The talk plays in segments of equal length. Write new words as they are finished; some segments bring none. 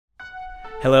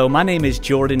Hello, my name is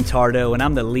Jordan Tardo, and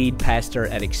I'm the lead pastor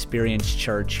at Experience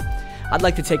Church. I'd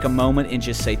like to take a moment and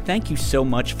just say thank you so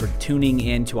much for tuning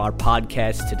in to our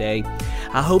podcast today.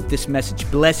 I hope this message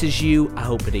blesses you. I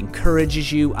hope it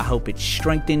encourages you. I hope it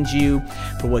strengthens you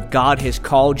for what God has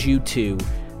called you to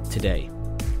today.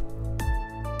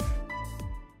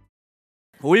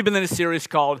 Well, we've been in a series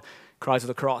called Cries of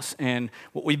the Cross, and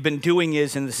what we've been doing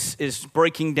is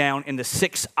breaking down in the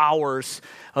 6 hours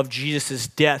of Jesus'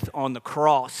 death on the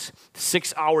cross.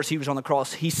 6 hours he was on the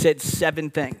cross, he said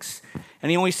 7 things. And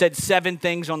he only said 7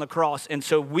 things on the cross. And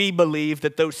so we believe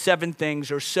that those 7 things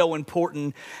are so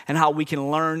important and how we can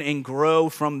learn and grow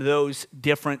from those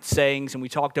different sayings. And we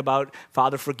talked about,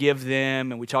 Father, forgive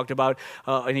them. And we talked about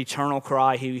an eternal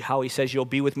cry, how he says, you'll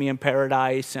be with me in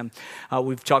paradise. And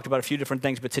we've talked about a few different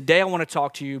things. But today I want to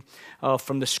talk to you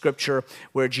from the scripture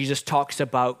where Jesus talks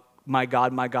about, my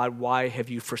God, why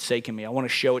have you forsaken me? I want to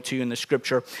show it to you in the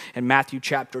scripture in Matthew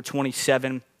chapter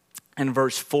 27. And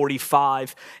verse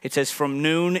 45, it says, from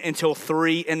noon until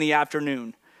 3 in the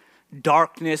afternoon,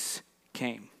 darkness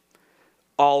came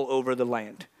all over the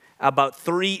land. About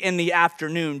 3 in the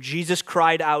afternoon, Jesus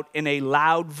cried out in a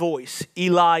loud voice,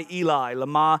 Eli, Eli,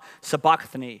 lama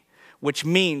sabachthani, which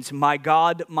means, my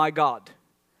God,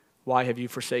 why have you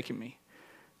forsaken me?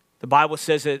 The Bible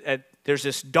says that there's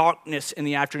this darkness in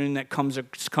the afternoon that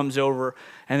comes over,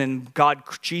 and then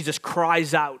Jesus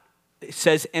cries out. It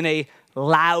says in a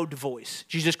loud voice.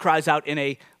 Jesus cries out in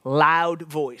a loud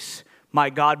voice, my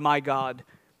God,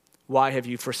 why have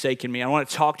you forsaken me? I want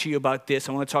to talk to you about this.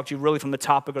 I want to talk to you really from the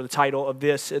topic or the title of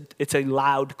this. It's a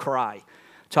loud cry.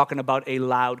 Talking about a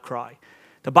loud cry.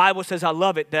 The Bible says, I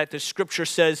love it, that the scripture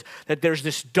says that there's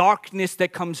this darkness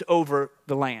that comes over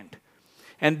the land.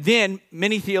 And then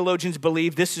many theologians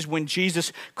believe this is when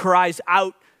Jesus cries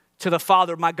out to the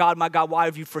Father, my God, why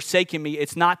have you forsaken me?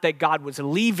 It's not that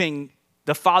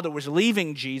the Father was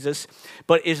leaving Jesus,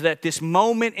 but is that this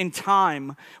moment in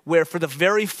time where for the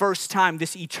very first time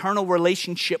this eternal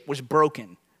relationship was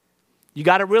broken. You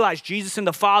got to realize Jesus and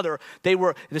the Father,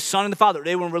 the Son and the Father,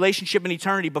 they were in relationship in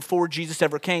eternity before Jesus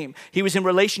ever came. He was in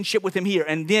relationship with him here.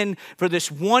 And then for this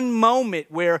one moment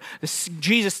where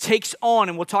Jesus takes on,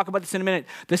 and we'll talk about this in a minute,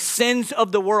 the sins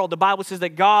of the world. The Bible says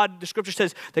that the scripture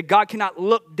says that God cannot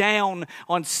look down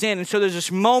on sin. And so there's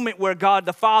this moment where God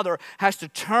the Father has to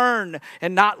turn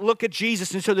and not look at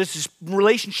Jesus. And so there's this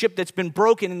relationship that's been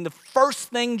broken. And the first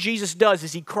thing Jesus does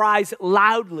is he cries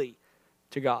loudly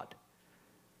to God.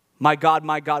 My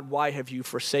God, why have you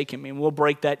forsaken me? And we'll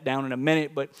break that down in a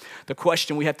minute, but the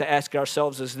question we have to ask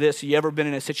ourselves is this. You ever been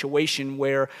in a situation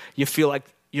where you feel like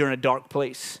you're in a dark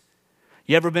place?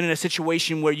 You ever been in a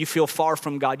situation where you feel far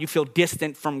from God? You feel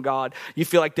distant from God? You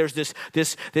feel like there's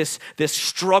this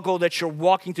struggle that you're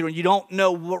walking through and you don't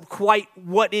know quite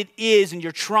what it is and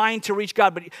you're trying to reach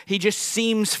God, but he just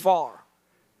seems far.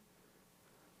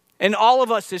 And all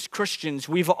of us as Christians,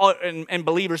 and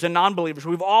believers and non-believers,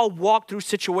 we've all walked through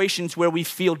situations where we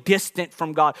feel distant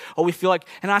from God. Or we feel like,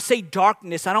 and I say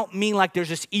darkness, I don't mean like there's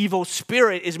this evil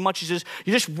spirit as much as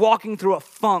you're just walking through a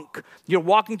funk. You're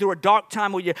walking through a dark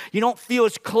time where you don't feel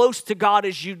as close to God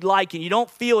as you'd like, and you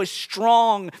don't feel as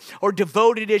strong or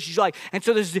devoted as you'd like. And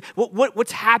so there's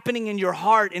what's happening in your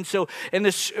heart. And so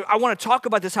I want to talk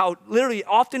about this, how literally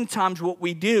oftentimes what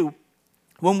we do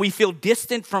when we feel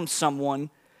distant from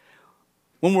someone,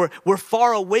 when we're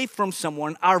far away from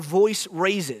someone, our voice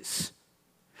raises.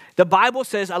 The Bible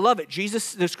says, I love it,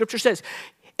 the scripture says,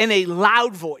 in a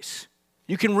loud voice.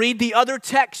 You can read the other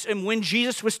text and when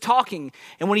Jesus was talking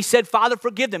and when he said, Father,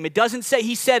 forgive them. It doesn't say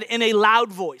he said in a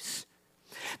loud voice.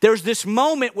 There's this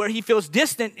moment where he feels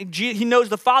distant. He knows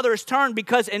the Father has turned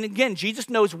and again, Jesus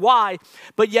knows why,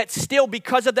 but yet still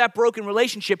because of that broken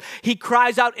relationship, he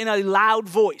cries out in a loud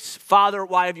voice, Father,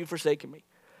 why have you forsaken me?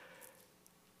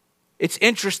 It's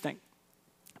interesting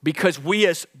because we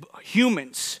as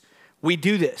humans, we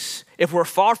do this. If we're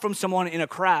far from someone in a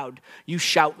crowd, you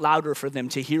shout louder for them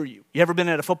to hear you. You ever been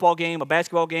at a football game, a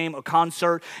basketball game, a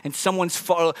concert, and someone's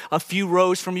a few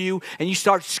rows from you, and you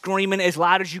start screaming as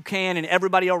loud as you can, and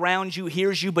everybody around you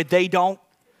hears you, but they don't?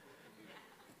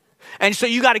 And so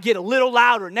you got to get a little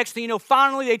louder. Next thing you know,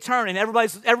 finally they turn, and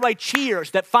everybody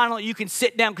cheers that finally you can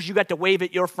sit down because you got to wave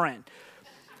at your friend.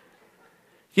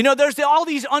 You know, there's all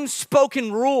these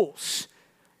unspoken rules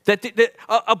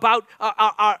about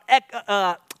our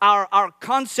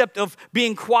concept of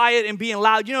being quiet and being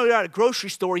loud. You know, you're at a grocery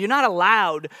store. You're not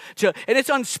allowed to, and it's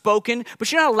unspoken,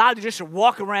 but you're not allowed to just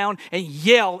walk around and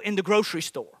yell in the grocery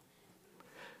store.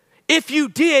 If you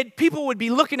did, people would be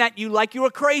looking at you like you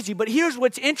were crazy. But here's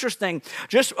what's interesting.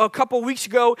 Just a couple of weeks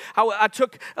ago, I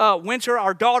took Winter,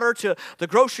 our daughter, to the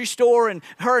grocery store, and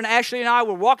her and Ashley and I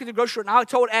were walking to the grocery store, and I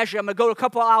told Ashley, I'm going to go a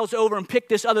couple aisles over and pick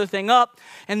this other thing up.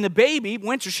 And the baby,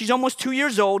 Winter, she's almost 2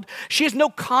 years old. She has no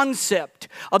concept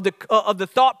of the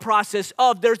thought process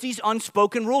of there's these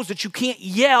unspoken rules that you can't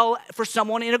yell for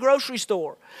someone in a grocery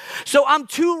store. So I'm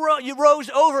two rows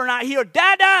over, and I hear,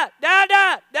 Dada,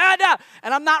 Dada, Dada.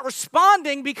 And I'm not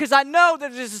responding because I know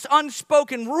that there's this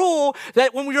unspoken rule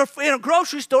that when you're in a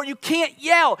grocery store, you can't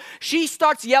yell. She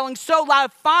starts yelling so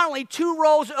loud, finally, two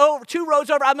rows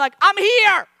over, I'm like, I'm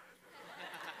here.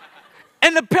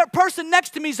 And the person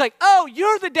next to me is like, oh,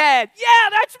 you're the dad. Yeah,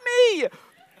 that's me.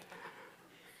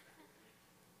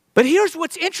 But here's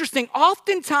what's interesting.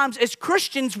 Oftentimes as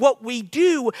Christians, what we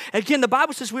do, again, the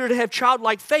Bible says we are to have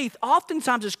childlike faith.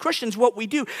 Oftentimes as Christians, what we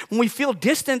do, when we feel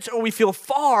distant or we feel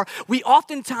far, we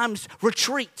oftentimes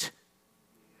retreat.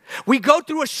 We go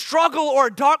through a struggle or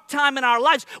a dark time in our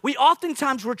lives. We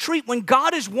oftentimes retreat when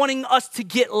God is wanting us to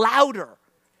get louder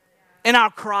in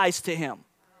our cries to Him.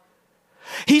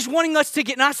 He's wanting us to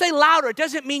get, and I say louder, it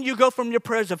doesn't mean you go from your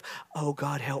prayers of, oh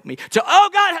God, help me, to, oh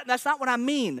God, that's not what I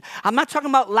mean. I'm not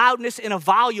talking about loudness in a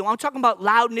volume. I'm talking about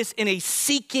loudness in a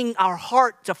seeking our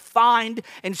heart to find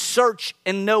and search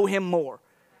and know Him more.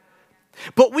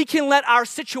 But we can let our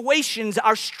situations,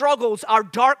 our struggles, our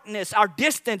darkness, our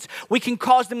distance, we can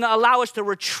cause them to allow us to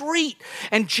retreat.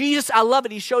 And Jesus, I love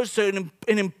it, He shows us an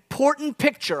important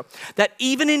picture that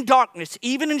even in darkness,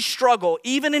 even in struggle,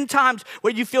 even in times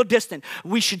where you feel distant,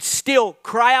 we should still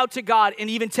cry out to God and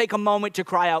even take a moment to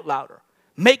cry out louder.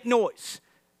 Make noise.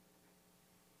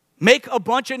 Make a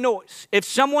bunch of noise.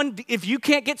 If you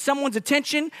can't get someone's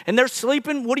attention and they're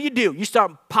sleeping, what do? You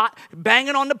start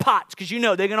banging on the pots because you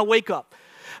know they're going to wake up.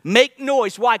 Make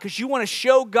noise. Why? Because you want to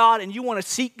show God and you want to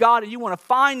seek God and you want to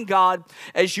find God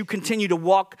as you continue to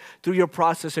walk through your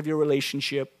process of your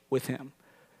relationship with Him.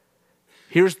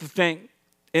 Here's the thing.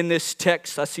 In this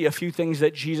text, I see a few things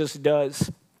that Jesus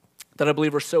does that I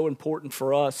believe are so important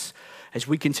for us as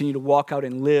we continue to walk out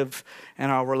and live in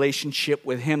our relationship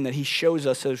with Him, that He shows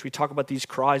us as we talk about these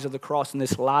cries of the cross and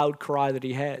this loud cry that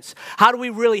He has. How do we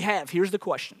really have? Here's the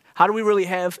question. How do we really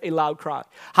have a loud cry?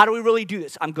 How do we really do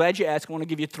this? I'm glad you asked. I want to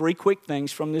give you 3 quick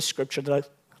things from this scripture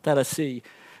that I see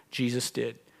Jesus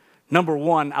did. Number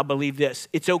 1, I believe this.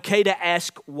 It's okay to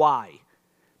ask why,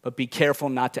 but be careful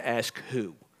not to ask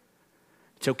who.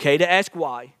 It's okay to ask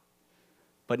why,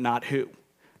 but not who.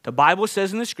 The Bible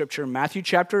says in the scripture, Matthew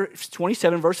chapter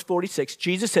 27, verse 46,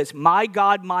 Jesus says, my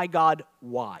God,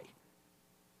 why?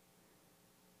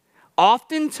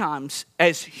 Oftentimes,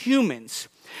 as humans,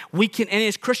 we can, and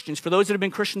as Christians, for those that have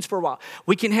been Christians for a while,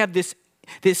 we can have this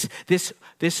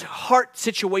heart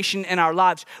situation in our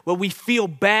lives where we feel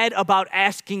bad about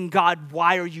asking God,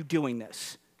 why are you doing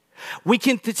this? We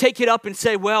can take it up and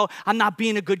say, well, I'm not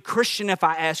being a good Christian if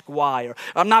I ask why, or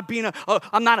I'm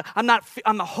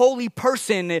a holy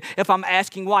person if I'm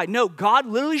asking why. No, God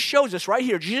literally shows us right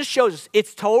here. Jesus shows us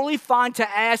it's totally fine to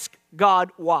ask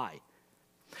God why.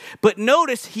 But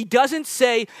notice He doesn't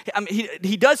say,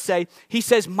 He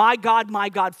says, my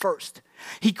God first.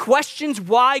 He questions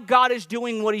why God is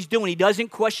doing what He's doing. He doesn't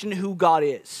question who God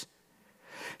is.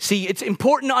 See, it's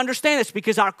important to understand this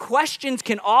because our questions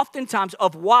can oftentimes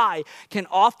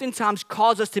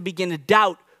cause us to begin to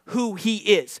doubt who He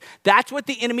is. That's what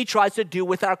the enemy tries to do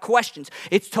with our questions.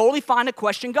 It's totally fine to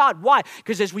question God. Why?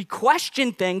 Because as we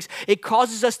question things, it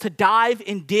causes us to dive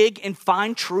and dig and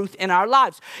find truth in our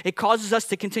lives. It causes us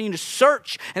to continue to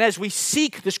search. And as we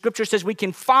seek, the scripture says we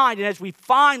can find. And as we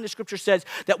find, the scripture says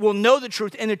that we'll know the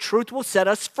truth and the truth will set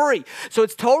us free. So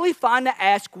it's totally fine to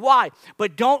ask why.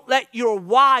 But don't let your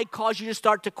why cause you to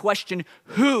start to question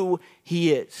who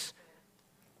He is.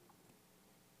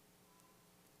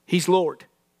 He's Lord.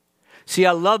 See,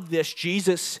 I love this.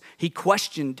 Jesus, He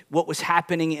questioned what was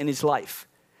happening in His life,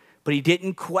 but He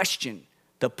didn't question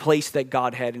the place that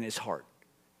God had in His heart.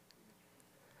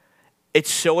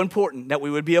 It's so important that we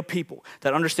would be a people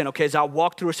that understand, okay, as I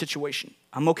walk through a situation,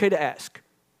 I'm okay to ask.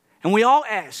 And we all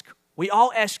ask. We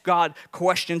all ask God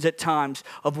questions at times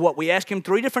of what? We ask Him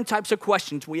 3 different types of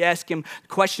questions. We ask Him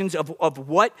questions of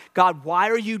what? God, why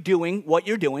are you doing what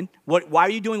you're doing? Why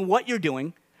are you doing what you're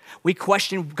doing? We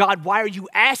question, God, why are you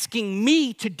asking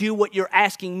me to do what you're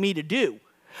asking me to do?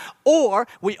 Or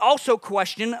we also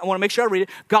question, I want to make sure I read it,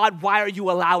 God, why are you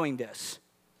allowing this?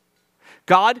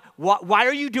 God, why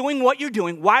are you doing what you're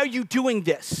doing? Why are you doing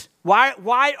this?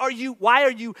 Why are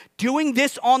you doing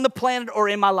this on the planet or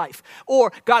in my life?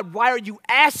 Or, God, why are you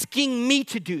asking me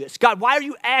to do this? God, why are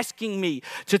you asking me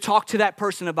to talk to that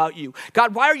person about you?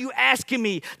 God, why are you asking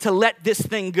me to let this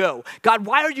thing go? God,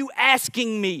 why are you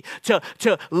asking me to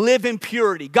live in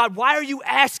purity? God, why are you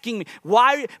asking me?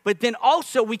 Why? But then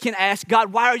also we can ask,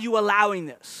 God, why are you allowing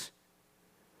this?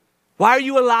 Why are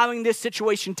you allowing this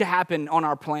situation to happen on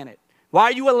our planet? Why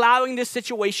are you allowing this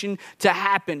situation to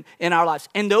happen in our lives?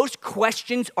 And those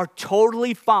questions are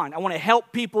totally fine. I want to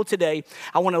help people today.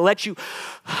 I want to let you,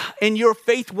 in your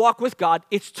faith walk with God,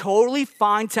 it's totally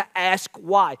fine to ask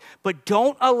why. But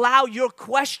don't allow your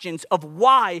questions of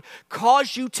why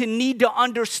cause you to need to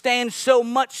understand so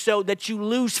much so that you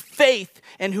lose faith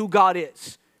in who God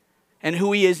is and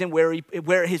who he is and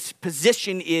where his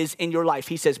position is in your life.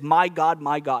 He says, my God,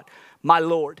 my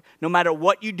Lord, no matter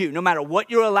what you do, no matter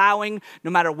what you're allowing, no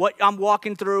matter what I'm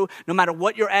walking through, no matter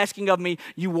what you're asking of me,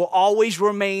 you will always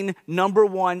remain number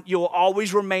one. You will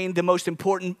always remain the most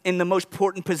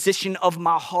important position of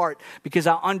my heart because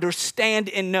I understand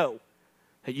and know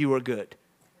that you are good.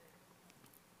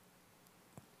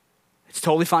 It's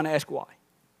totally fine to ask why.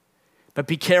 But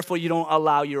be careful you don't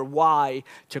allow your why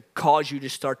to cause you to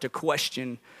start to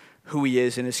question who he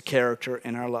is and his character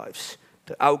in our lives.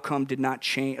 The outcome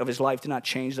of his life did not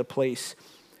change the place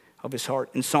of his heart.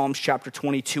 In Psalms chapter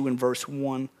 22 and verse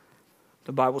 1,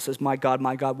 the Bible says, my God,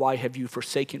 why have you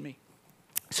forsaken me?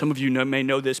 Some of you may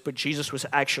know this, but Jesus was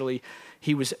actually,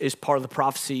 is part of the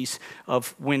prophecies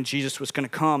of when Jesus was going to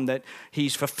come, that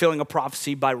he's fulfilling a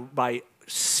prophecy by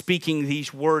speaking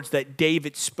these words that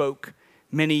David spoke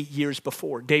many years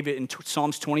before. David in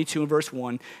Psalms 22 and verse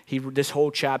 1, this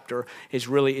whole chapter is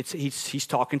really, he's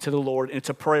talking to the Lord, and it's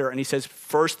a prayer. And he says,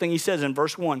 first thing he says in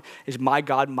verse 1 is, my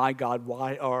God,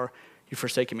 why are you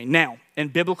forsaking me? Now, in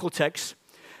biblical texts,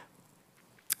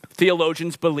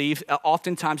 theologians believe,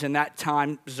 oftentimes in that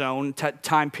time zone,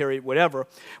 time period, whatever,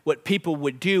 what people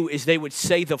would do is they would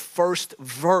say the first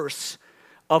verse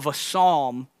of a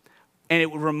psalm, and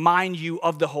it would remind you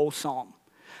of the whole psalm.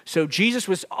 So Jesus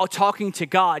was talking to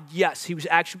God. Yes, he was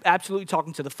actually absolutely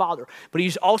talking to the Father, but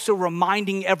he's also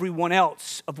reminding everyone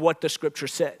else of what the scripture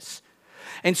says.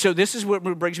 And so this is what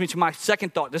brings me to my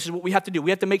second thought. This is what we have to do. We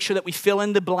have to make sure that we fill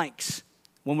in the blanks.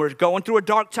 When we're going through a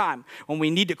dark time, when we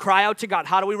need to cry out to God,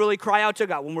 how do we really cry out to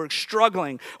God? When we're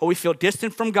struggling or we feel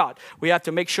distant from God, we have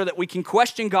to make sure that we can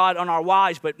question God on our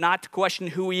whys, but not to question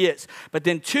who he is. But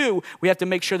then two, we have to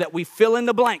make sure that we fill in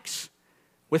the blanks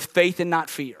with faith and not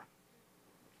fear.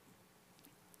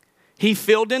 He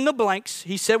filled in the blanks.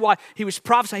 He said why he was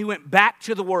prophesying. He went back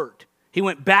to the word. He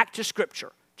went back to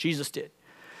scripture. Jesus did.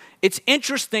 It's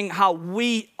interesting how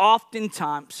we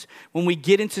oftentimes, when we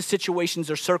get into situations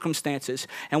or circumstances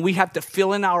and we have to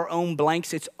fill in our own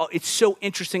blanks, it's so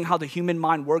interesting how the human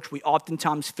mind works. We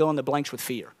oftentimes fill in the blanks with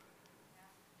fear,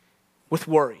 with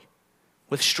worry,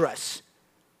 with stress,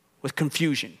 with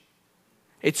confusion.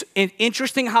 It's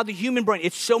interesting how the human brain,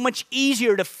 it's so much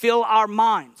easier to fill our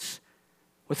minds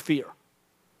with fear.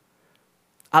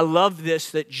 I love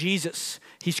this, that Jesus,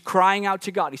 he's crying out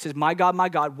to God. He says, my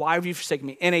God, why have you forsaken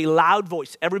me? In a loud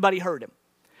voice. Everybody heard him.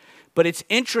 But it's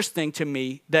interesting to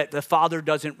me that the Father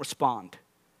doesn't respond.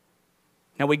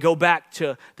 Now we go back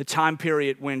to the time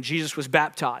period when Jesus was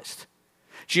baptized.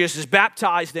 Jesus is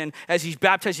baptized, and as he's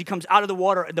baptized, he comes out of the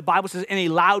water, and the Bible says in a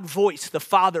loud voice, the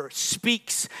Father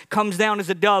speaks, comes down as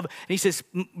a dove, and he says,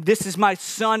 this is my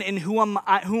Son in whom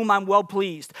I'm well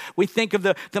pleased. We think of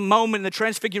the moment in the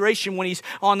transfiguration when he's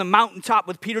on the mountaintop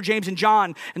with Peter, James, and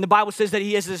John, and the Bible says that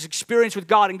he has this experience with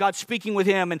God, and God speaking with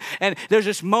him, and there's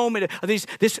this moment of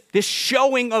this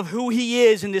showing of who he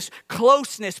is, and this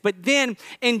closeness. But then,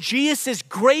 in Jesus'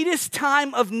 greatest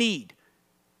time of need,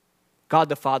 God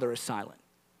the Father is silent.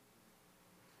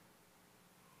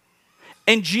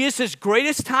 In Jesus'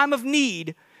 greatest time of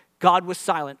need, God was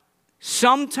silent.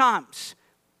 Sometimes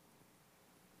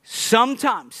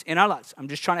in our lives, I'm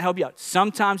just trying to help you out.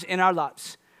 Sometimes in our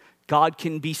lives, God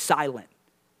can be silent.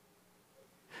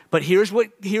 But here's what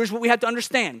we have to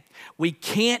understand. We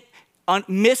can't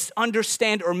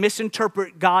misunderstand or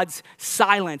misinterpret God's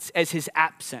silence as his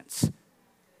absence.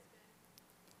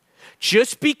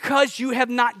 Just because you have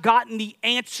not gotten the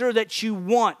answer that you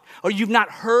want, or you've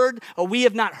not heard, or we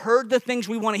have not heard the things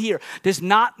we want to hear, does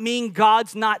not mean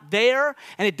God's not there,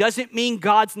 and it doesn't mean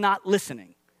God's not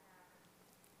listening.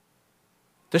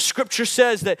 The scripture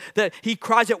says that he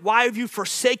cries out, why have you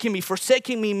forsaken me?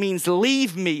 Forsaking me means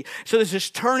leave me. So there's this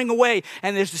turning away,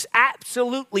 and there's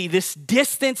this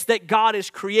distance that God has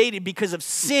created because of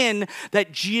sin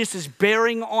that Jesus is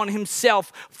bearing on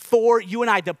himself for you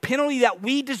and I. The penalty that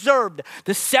we deserved,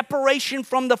 the separation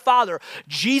from the Father,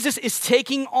 Jesus is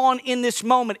taking on in this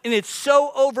moment, and it's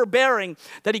so overbearing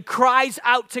that he cries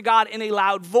out to God in a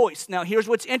loud voice. Now, here's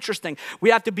what's interesting. We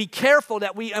have to be careful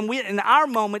that we in our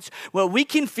moments where we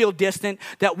can feel distant,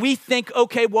 that we think,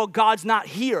 okay, well, God's not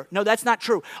here. No, that's not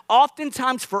true.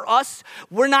 Oftentimes for us,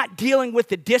 we're not dealing with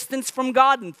the distance from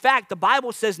God. In fact, the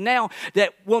Bible says now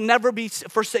that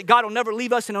God will never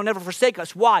leave us and he'll never forsake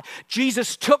us. Why?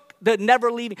 Jesus took the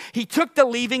never leaving, he took the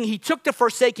leaving, he took the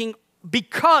forsaking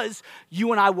because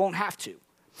you and I won't have to.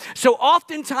 So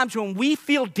oftentimes when we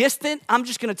feel distant, I'm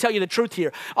just going to tell you the truth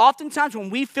here. Oftentimes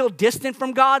when we feel distant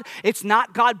from God, it's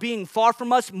not God being far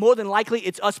from us. More than likely,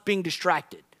 it's us being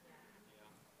distracted.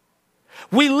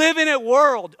 We live in a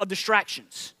world of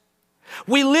distractions.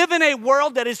 We live in a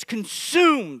world that is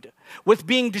consumed with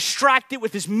being distracted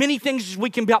with as many things as we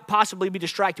can possibly be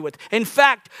distracted with. In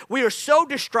fact, we are so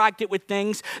distracted with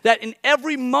things that in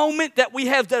every moment that we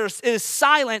have that is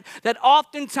silent, that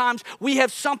oftentimes we have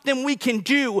something we can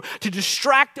do to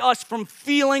distract us from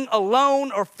feeling alone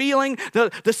or feeling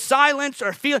the silence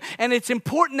or feeling. And it's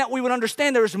important that we would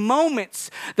understand there's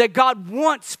moments that God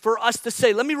wants for us to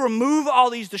say, let me remove all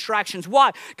these distractions.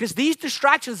 Why? Because these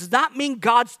distractions does not mean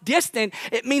God's distant.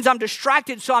 It means I'm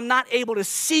distracted so I'm not able to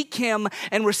seek him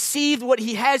and receive what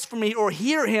he has for me or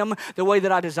hear him the way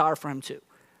that I desire for him to.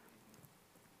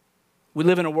 We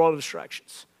live in a world of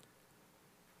distractions.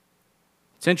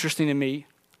 It's interesting to me.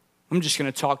 I'm just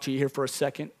going to talk to you here for a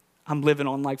second. I'm living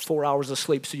on like 4 hours of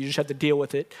sleep, so you just have to deal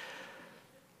with it.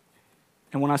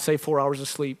 And when I say 4 hours of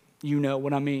sleep, you know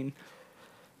what I mean.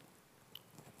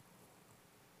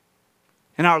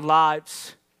 In our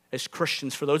lives as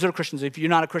Christians, for those that are Christians, if you're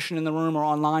not a Christian in the room or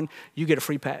online, you get a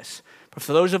free pass. But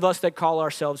for those of us that call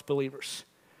ourselves believers,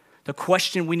 the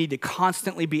question we need to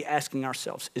constantly be asking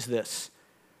ourselves is this.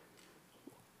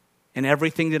 In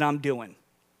everything that I'm doing,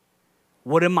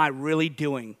 what am I really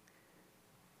doing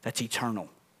that's eternal?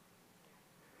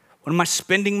 What am I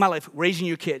spending my life raising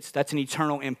your kids? That's an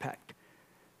eternal impact.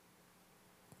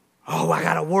 Oh, I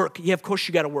gotta work. Yeah, of course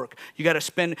you gotta work. You gotta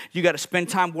spend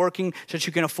time working so that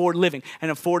you can afford living.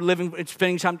 And afford living and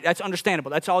spending time, that's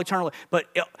understandable. That's all eternal. But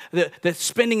the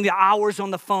spending the hours on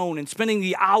the phone and spending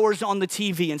the hours on the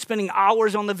TV and spending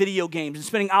hours on the video games and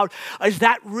spending hours, is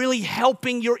that really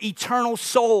helping your eternal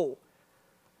soul?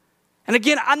 And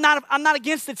again, I'm not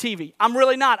against the TV. I'm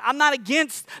really not. I'm not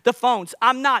against the phones.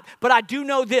 I'm not. But I do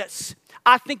know this.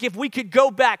 I think if we could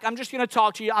go back, I'm just going to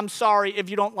talk to you. I'm sorry if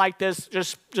you don't like this.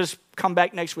 Just come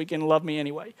back next week and love me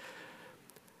anyway.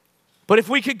 But if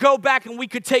we could go back and we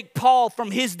could take Paul from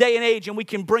his day and age and we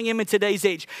can bring him in today's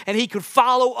age and he could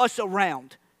follow us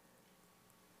around,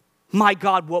 my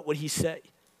God, what would he say?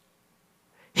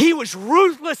 He was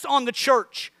ruthless on the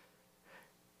church.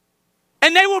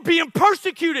 And they were being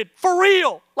persecuted for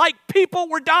real, like people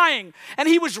were dying. And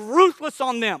he was ruthless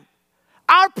on them.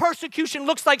 Our persecution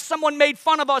looks like someone made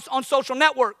fun of us on social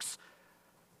networks.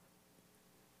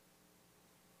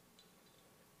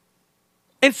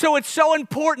 And so it's so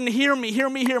important, hear me.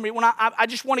 When I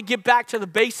just want to get back to the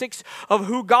basics of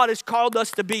who God has called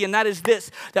us to be, and that is this,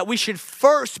 that we should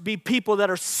first be people that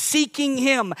are seeking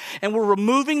him, and we're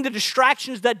removing the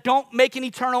distractions that don't make an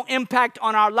eternal impact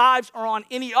on our lives or on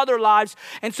any other lives,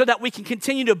 and so that we can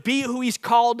continue to be who he's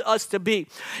called us to be.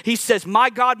 He says,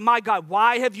 my God,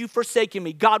 why have you forsaken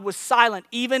me? God was silent.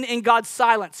 Even in God's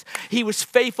silence, he was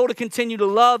faithful to continue to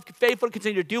love, faithful to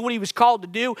continue to do what he was called to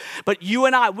do. But you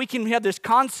and I, we can have this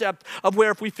concept of where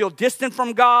if we feel distant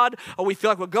from God or we feel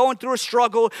like we're going through a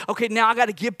struggle, okay, now I got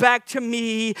to get back to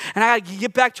me and I got to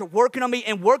get back to working on me,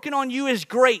 and working on you is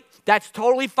great. That's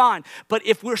totally fine. But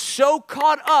if we're so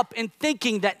caught up in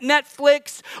thinking that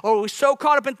Netflix or we're so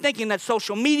caught up in thinking that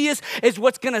social media is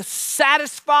what's going to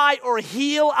satisfy or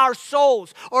heal our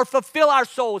souls or fulfill our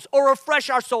souls or refresh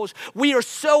our souls, we are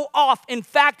so off. In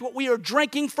fact, what we are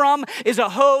drinking from is a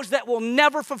hose that will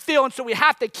never fulfill. And so we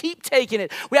have to keep taking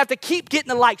it. We have to keep getting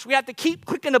the likes. We have to keep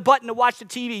clicking the button to watch the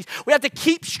TVs. We have to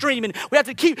keep streaming. We have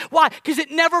to keep, why? Because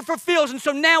it never fulfills. And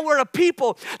so now we're a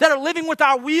people that are living with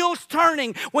our wheels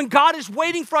turning when God is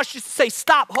waiting for us just to say,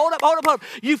 stop, hold up.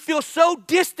 You feel so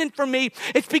distant from me.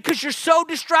 It's because you're so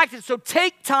distracted. So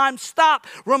take time, stop,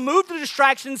 remove the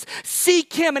distractions,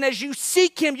 seek him. And as you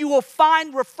seek him, you will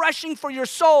find refreshing for your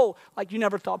soul like you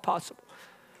never thought possible.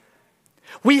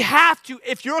 We have to,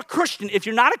 if you're a Christian, if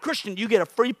you're not a Christian, you get a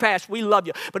free pass. We love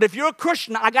you. But if you're a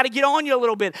Christian, I got to get on you a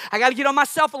little bit. I got to get on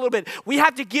myself a little bit. We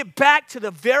have to get back to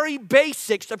the very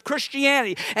basics of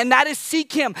Christianity, and that is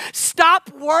seek him. Stop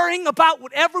worrying about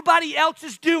what everybody else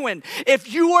is doing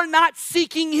if you are not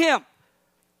seeking him.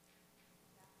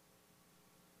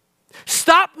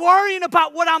 Stop worrying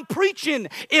about what I'm preaching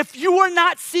if you are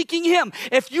not seeking him.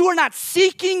 If you are not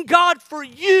seeking God for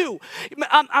you.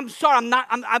 I'm sorry,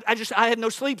 I had no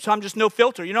sleep, so I'm just no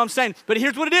filter. You know what I'm saying? But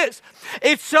here's what it is.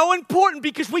 It's so important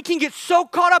because we can get so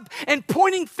caught up in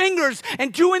pointing fingers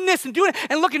and doing this and doing it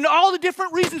and looking at all the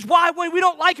different reasons why we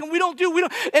don't like him, we don't.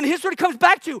 And here's what it comes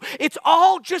back to. It's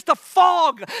all just a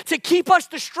fog to keep us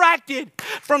distracted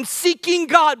from seeking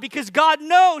God, because God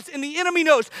knows and the enemy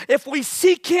knows if we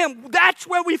seek him, that's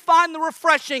where we find the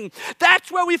refreshing.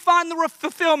 That's where we find the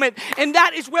fulfillment. And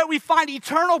that is where we find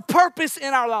eternal purpose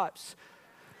in our lives.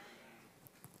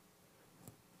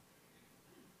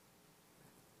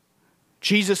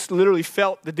 Jesus literally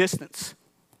felt the distance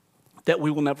that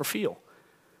we will never feel.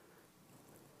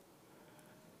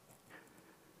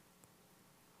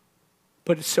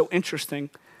 But it's so interesting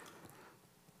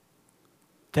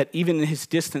that even in his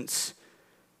distance,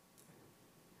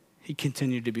 he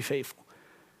continued to be faithful.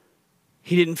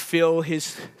 He didn't fill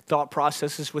his thought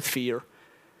processes with fear.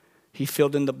 He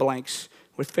filled in the blanks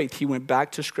with faith. He went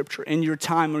back to Scripture. In your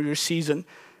time or your season,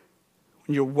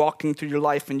 when you're walking through your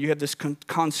life and you have this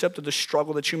concept of the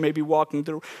struggle that you may be walking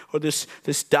through, or this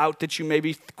doubt that you may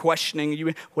be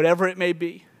questioning, whatever it may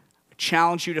be, I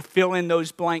challenge you to fill in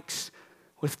those blanks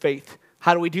with faith.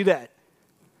 How do we do that?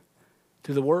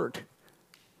 Through the Word.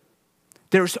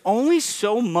 There's only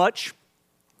so much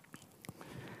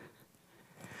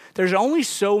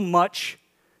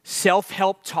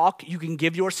self-help talk you can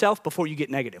give yourself before you get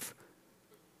negative.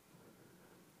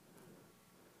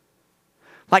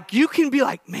 Like, you can be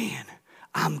like, man,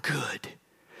 I'm good.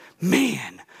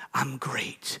 Man, I'm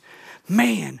great.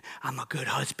 Man, I'm a good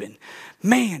husband.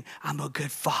 Man, I'm a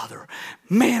good father.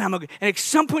 Man, and at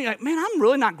some point you're like, man, I'm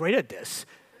really not great at this.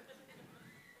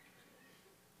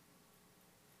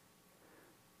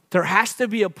 There has to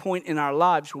be a point in our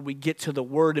lives where we get to the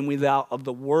Word and we allow of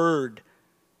the Word,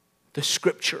 the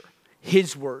Scripture,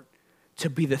 His Word, to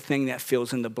be the thing that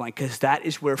fills in the blank, because that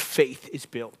is where faith is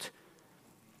built.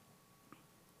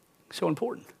 So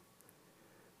important.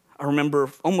 I remember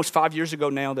almost 5 years ago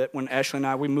now that when Ashley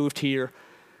and we moved here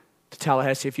to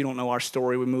Tallahassee. If you don't know our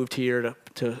story, we moved here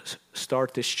to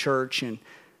start this church. And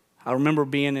I remember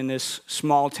being in this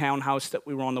small townhouse that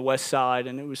we were on the west side,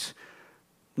 and it was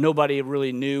nobody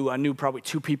really knew. I knew probably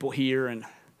 2 people here, and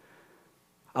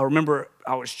I remember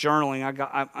I was journaling.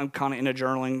 I'm kind of into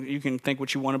journaling. You can think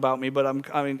what you want about me, but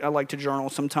I like to journal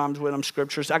sometimes when I'm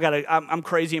scriptures. I'm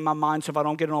crazy in my mind, so if I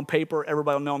don't get it on paper,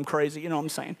 everybody will know I'm crazy. You know what I'm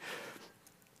saying?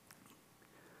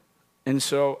 And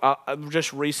so I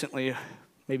just recently,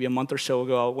 maybe a month or so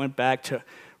ago, I went back to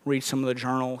read some of the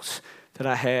journals that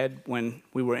I had when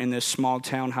we were in this small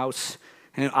townhouse,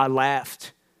 and I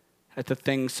laughed at the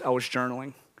things I was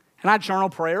journaling. And I journal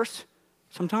prayers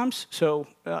sometimes, so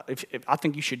if I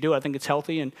think you should do it. I think it's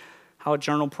healthy, and I would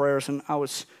journal prayers, and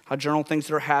I journal things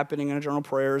that are happening, and I journal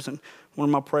prayers, and one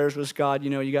of my prayers was, God,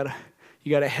 you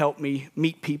gotta help me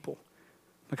meet people.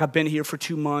 Like, I've been here for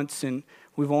 2 months, and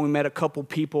we've only met a couple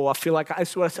people. I feel like I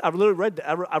literally read that.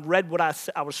 I read what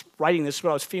I was writing. This is what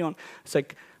I was feeling. It's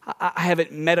like I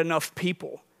haven't met enough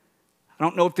people. I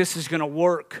don't know if this is going to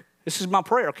work. This is my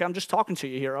prayer. Okay, I'm just talking to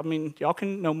you here. I mean, y'all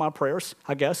can know my prayers,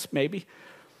 I guess, maybe.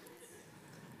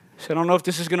 So I don't know if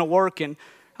this is going to work, and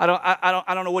I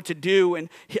don't know what to do. And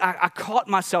I caught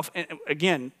myself, and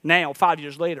again, now 5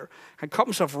 years later, I caught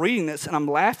myself reading this, and I'm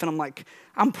laughing. I'm like,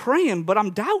 I'm praying, but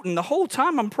I'm doubting the whole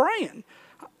time I'm praying.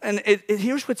 And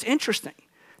here's what's interesting.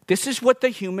 This is what the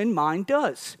human mind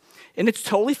does. And it's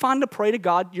totally fine to pray to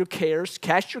God your cares,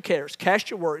 cast your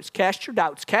worries, cast your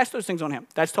doubts, cast those things on Him.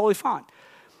 That's totally fine.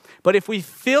 But if we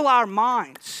fill our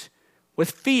minds with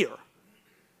fear,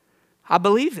 I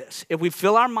believe this. If we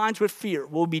fill our minds with fear,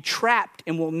 we'll be trapped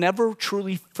and we'll never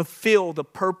truly fulfill the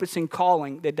purpose and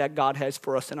calling that God has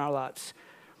for us in our lives.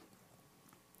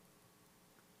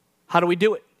 How do we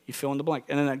do it? You fill in the blank.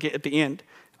 And then at the end,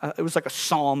 it was like a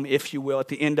psalm, if you will. At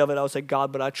the end of it, I was like,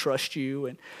 God, but I trust you.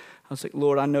 And I was like,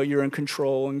 Lord, I know you're in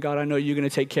control. And God, I know you're going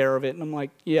to take care of it. And I'm like,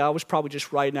 yeah, I was probably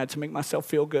just writing that to make myself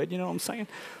feel good. You know what I'm saying?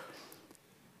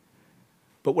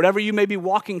 But whatever you may be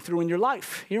walking through in your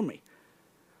life, hear me.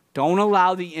 Don't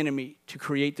allow the enemy to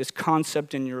create this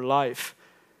concept in your life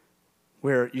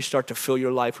where you start to fill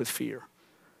your life with fear.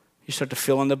 You start to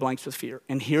fill in the blanks with fear.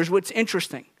 And here's what's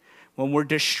interesting. when we're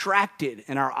distracted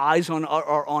and our eyes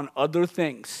are on other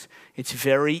things, it's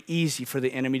very easy for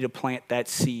the enemy to plant that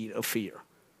seed of fear,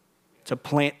 to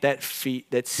plant that seed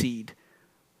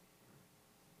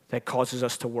that causes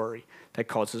us to worry, that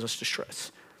causes us to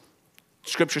stress.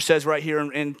 Scripture says right here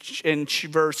in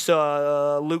verse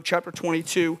Luke chapter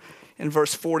 22 and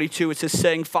verse 42, it says,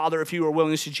 saying, Father, if you are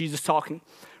willing, this is Jesus talking,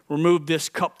 remove this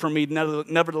cup from me.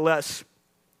 Nevertheless,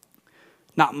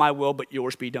 not my will, but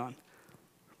yours be done.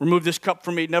 Remove this cup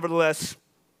from me. Nevertheless,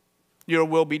 your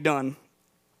will be done.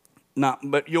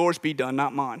 But yours be done,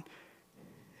 not mine.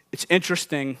 It's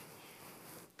interesting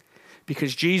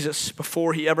because Jesus,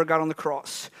 before he ever got on the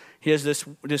cross, he has this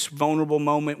vulnerable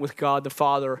moment with God the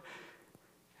Father. And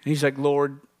he's like,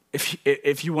 Lord,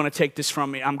 if you want to take this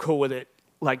from me, I'm cool with it.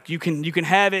 Like, you can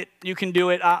have it. You can do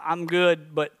it. I'm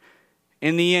good. But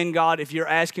in the end, God, if you're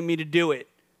asking me to do it,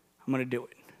 I'm going to do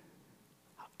it.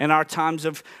 In our times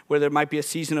of where there might be a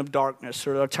season of darkness,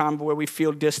 or a time where we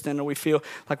feel distant, or we feel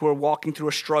like we're walking through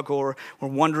a struggle, or we're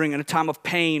wondering in a time of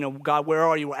pain, oh God, where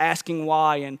are you? We're asking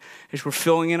why, and as we're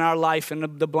filling in our life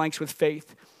and the blanks with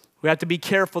faith, we have to be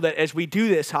careful that as we do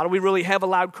this, how do we really have a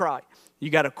loud cry?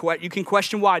 You can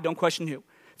question why, don't question who.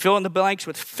 Fill in the blanks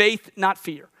with faith, not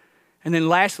fear. And then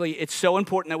lastly, it's so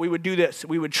important that we would do this.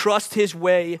 We would trust his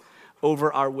way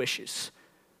over our wishes.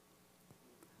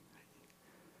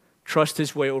 Trust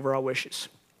his way over our wishes.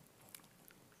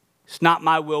 It's not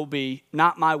my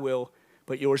will,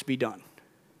 but yours be done.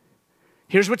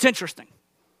 Here's what's interesting.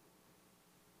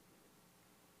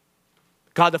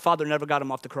 God the Father never got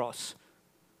him off the cross.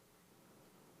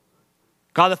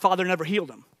 God the Father never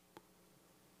healed him.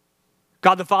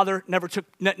 God the Father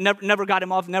never got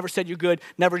him off, never said you're good,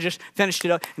 never just finished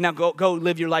it up, and now go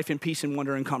live your life in peace and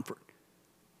wonder and comfort.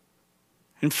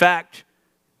 In fact,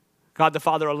 God the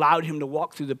Father allowed him to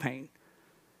walk through the pain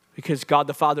because God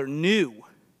the Father knew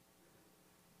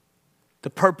the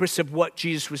purpose of what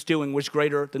Jesus was doing was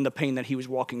greater than the pain that he was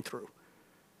walking through.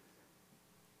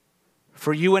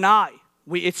 For you and I,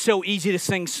 it's so easy to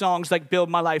sing songs like Build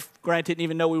My Life. Granted, didn't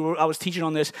even know I was teaching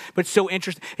on this, but it's so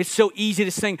interesting. It's so easy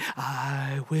to sing,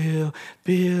 I will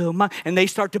build my, and they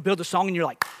start to build a song and you're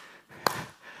like,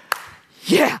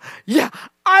 yeah,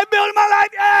 I build my life,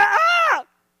 yeah.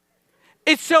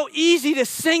 It's so easy to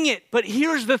sing it, but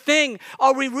here's the thing.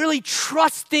 Are we really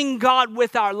trusting God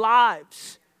with our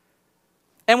lives?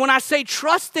 And when I say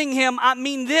trusting him, I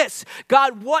mean this.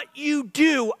 God, what you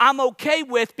do, I'm okay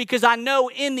with because I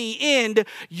know in the end,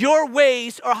 your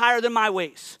ways are higher than my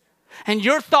ways. And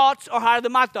your thoughts are higher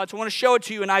than my thoughts. I want to show it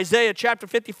to you in Isaiah chapter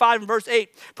 55 and verse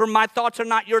 8. For my thoughts are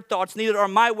not your thoughts, neither are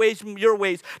my ways your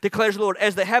ways, declares the Lord.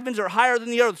 As the heavens are higher than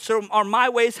the earth, so are my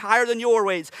ways higher than your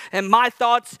ways, and my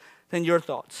thoughts than your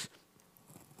thoughts.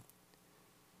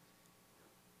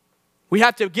 We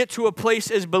have to get to a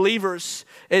place as believers,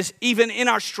 as even in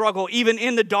our struggle, even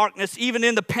in the darkness, even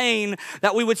in the pain,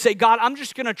 that we would say, God, I'm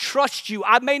just going to trust you.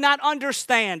 I may not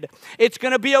understand. It's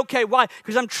going to be okay. Why?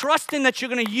 Because I'm trusting that you're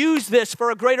going to use this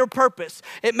for a greater purpose.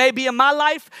 It may be in my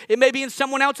life. It may be in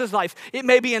someone else's life. It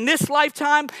may be in this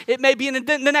lifetime. It may be in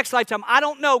the next lifetime. I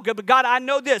don't know. But God, I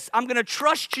know this. I'm going to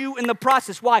trust you in the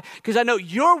process. Why? Because I know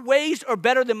your ways are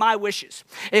better than my wishes.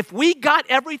 If we got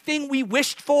everything we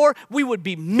wished for, we would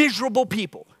be miserable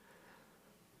people.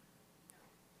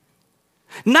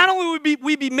 Not only would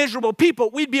we be miserable people,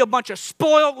 we'd be a bunch of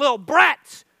spoiled little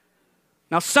brats.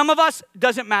 Now, some of us,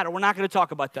 doesn't matter. We're not going to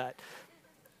talk about that.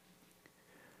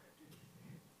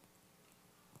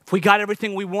 If we got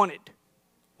everything we wanted,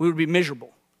 we would be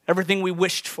miserable. Everything we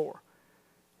wished for,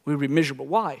 we would be miserable.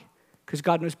 Why? Because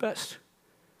God knows best.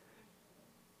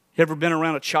 You ever been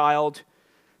around a child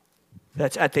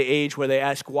that's at the age where they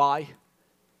ask why?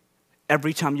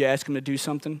 Every time you ask them to do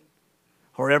something,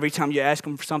 or every time you ask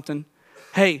them for something,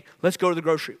 hey, let's go to the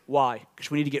grocery. Why? Because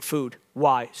we need to get food.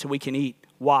 Why? So we can eat.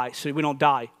 Why? So we don't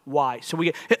die. Why? So we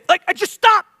get, I just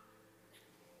stop.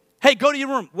 Hey, go to your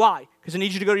room. Why? Because I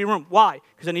need you to go to your room. Why?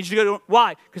 Because I need you to go to your room.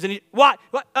 Why? Because I need, why?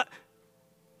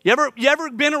 You ever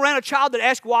been around a child that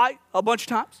asks why a bunch of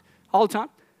times? All the time?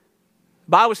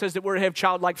 The Bible says that we're to have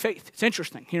childlike faith. It's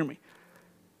interesting. Hear me.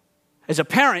 As a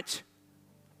parent,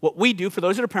 what we do, for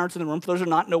those that are parents in the room, for those that are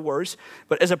not, no worries.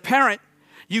 But as a parent,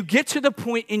 you get to the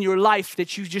point in your life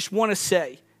that you just want to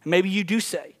say, and maybe you do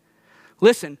say,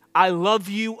 listen, I love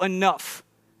you enough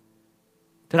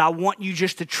that I want you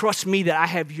just to trust me that I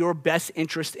have your best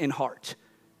interest in heart.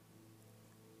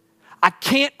 I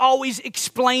can't always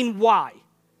explain why.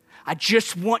 I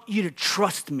just want you to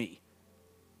trust me.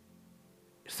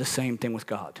 It's the same thing with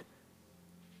God.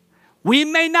 We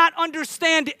may not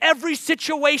understand every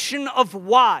situation of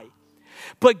why,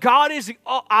 But God is,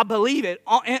 I believe it,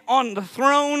 on the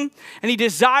throne, and he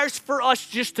desires for us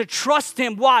just to trust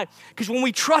him. Why? Because when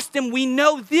we trust him, we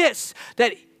know this,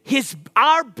 that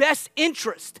our best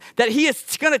interest, that he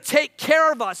is going to take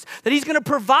care of us, that he's going to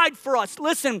provide for us.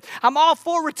 Listen, I'm all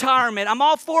for retirement. I'm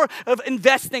all for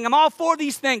investing. I'm all for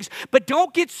these things. But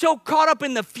don't get so caught up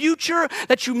in the future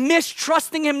that you miss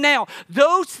trusting him now.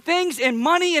 Those things and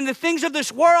money and the things of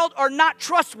this world are not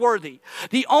trustworthy.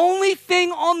 The only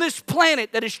thing on this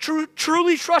planet that is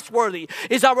truly trustworthy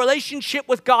is our relationship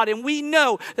with God. And we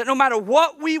know that no matter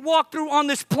what we walk through on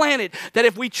this planet, that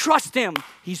if we trust him,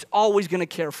 he's always going to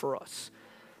care for us.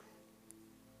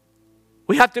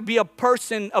 We have to be a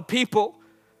people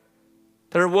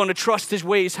that are willing to trust his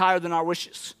ways higher than our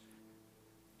wishes.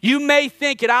 You may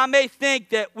think, and I may think,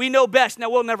 that we know best. Now,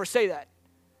 we'll never say that.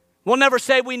 We'll never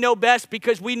say we know best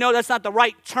because we know that's not the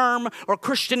right term or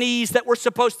Christianese that we're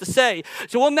supposed to say.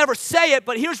 So we'll never say it,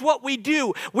 but here's what we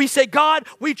do. We say, God,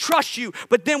 we trust you.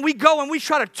 But then we go and we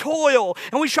try to toil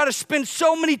and we try to spend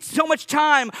so much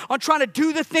time on trying to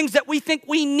do the things that we think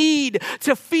we need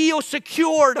to feel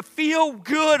secure, to feel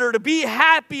good, or to be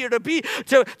happy, or to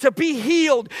be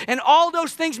healed. And all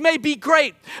those things may be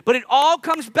great, but it all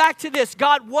comes back to this.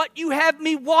 God, what you have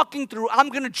me walking through, I'm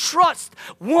going to trust,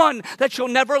 one, that you'll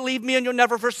never leave me and you'll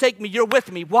never forsake me. You're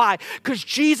with me. Why? Because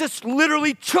Jesus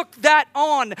literally took that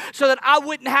on so that I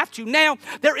wouldn't have to. Now,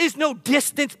 there is no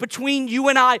distance between you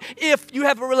and I if you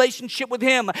have a relationship with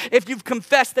him, if you've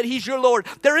confessed that he's your Lord.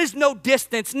 There is no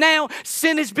distance. Now,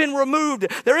 sin has been removed.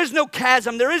 There is no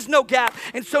chasm. There is no gap.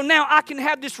 And so now I can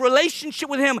have this relationship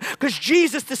with him because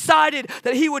Jesus decided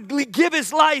that he would give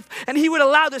his life and he would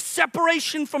allow the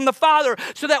separation from the Father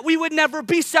so that we would never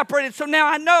be separated. So now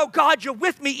I know, God, you're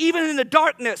with me even in the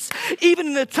darkness, even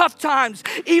in the tough times,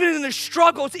 even in the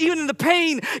struggles, even in the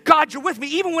pain. God, you're with me.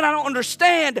 Even when I don't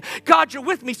understand, God, you're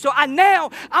with me. So I'm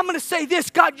going to say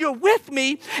this, God, you're with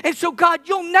me. And so, God,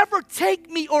 you'll never take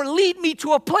me or lead me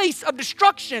to a place of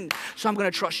destruction. So I'm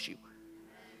going to trust you.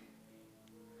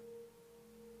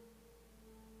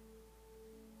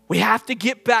 We have to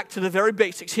get back to the very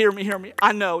basics. Hear me.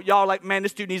 I know, y'all are like, man,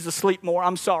 this dude needs to sleep more.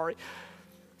 I'm sorry.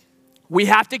 We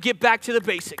have to get back to the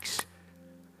basics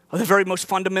of the very most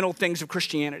fundamental things of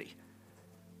Christianity.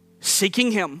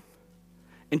 Seeking him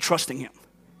and trusting him.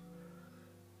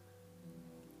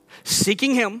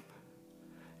 Seeking him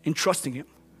and trusting him.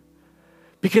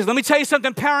 Because let me tell you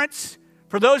something, parents,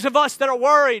 for those of us that are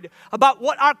worried about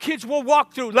what our kids will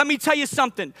walk through, let me tell you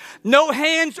something. No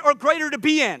hands are greater to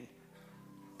be in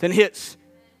than his.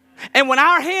 And when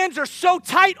our hands are so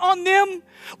tight on them,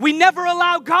 we never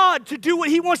allow God to do what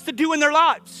he wants to do in their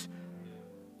lives.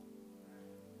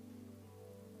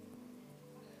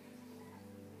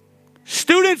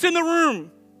 Students in the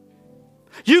room,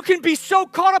 you can be so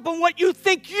caught up on what you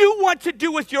think you want to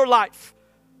do with your life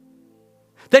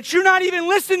that you're not even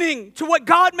listening to what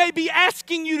God may be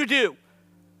asking you to do.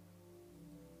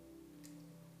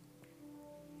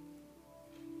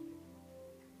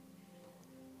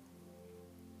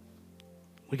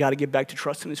 We got to get back to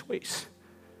trusting his ways.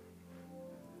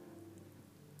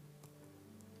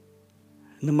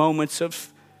 In the moments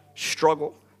of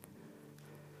struggle,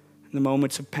 in the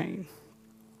moments of pain,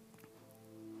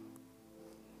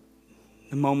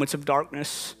 the moments of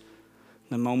darkness,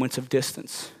 the moments of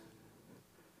distance.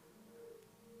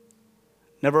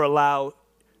 Never allow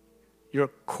your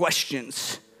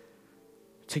questions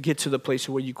to get to the place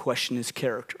where you question his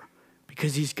character,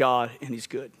 because he's God and he's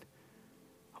good.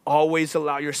 Always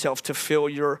allow yourself to fill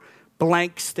your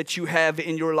blanks that you have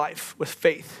in your life with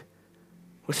faith,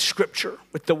 with scripture,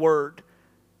 with the word.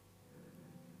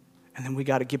 And then we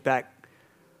got to get back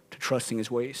to trusting his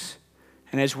ways.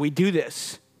 And as we do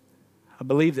this, I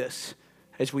believe this,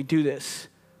 as we do this,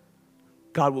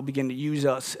 God will begin to use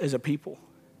us as a people.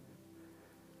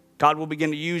 God will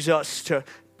begin to use us to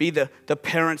be the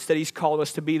parents that he's called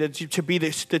us to be, to be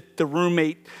the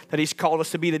roommate that he's called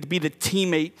us to be the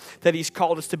teammate that he's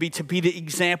called us to be the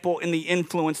example and the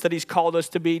influence that he's called us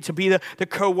to be the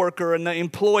coworker and the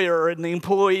employer and the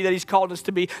employee that he's called us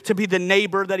to be the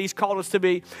neighbor that he's called us to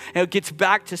be. And it gets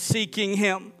back to seeking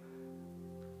him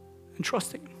and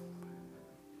trusting him.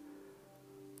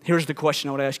 Here's the question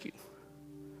I would ask you.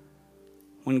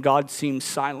 When God seems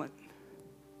silent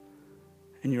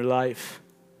in your life,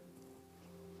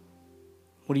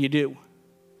 what do?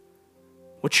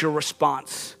 What's your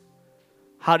response?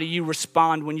 How do you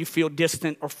respond when you feel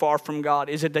distant or far from God?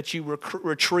 Is it that you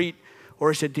retreat,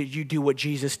 or is it that you do what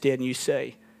Jesus did and you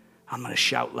say, I'm going to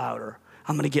shout louder.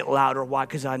 I'm going to get louder. Why?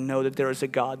 Because I know that there is a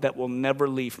God that will never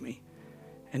leave me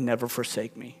and never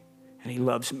forsake me, and he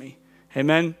loves me.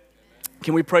 Amen?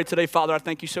 Can we pray today? Father, I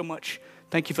thank you so much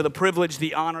Thank you for the privilege,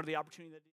 the honor, the opportunity.